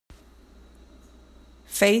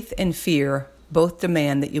Faith and fear both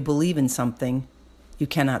demand that you believe in something you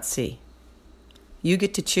cannot see. You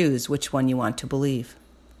get to choose which one you want to believe.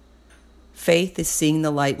 Faith is seeing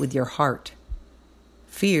the light with your heart.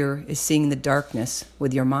 Fear is seeing the darkness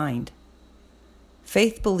with your mind.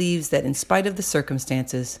 Faith believes that in spite of the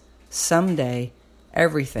circumstances, someday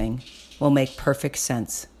everything will make perfect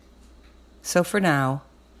sense. So for now,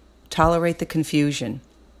 tolerate the confusion,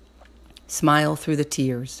 smile through the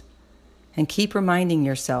tears, and keep reminding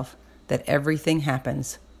yourself that everything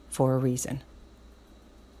happens for a reason.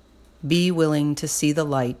 Be willing to see the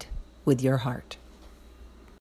light with your heart.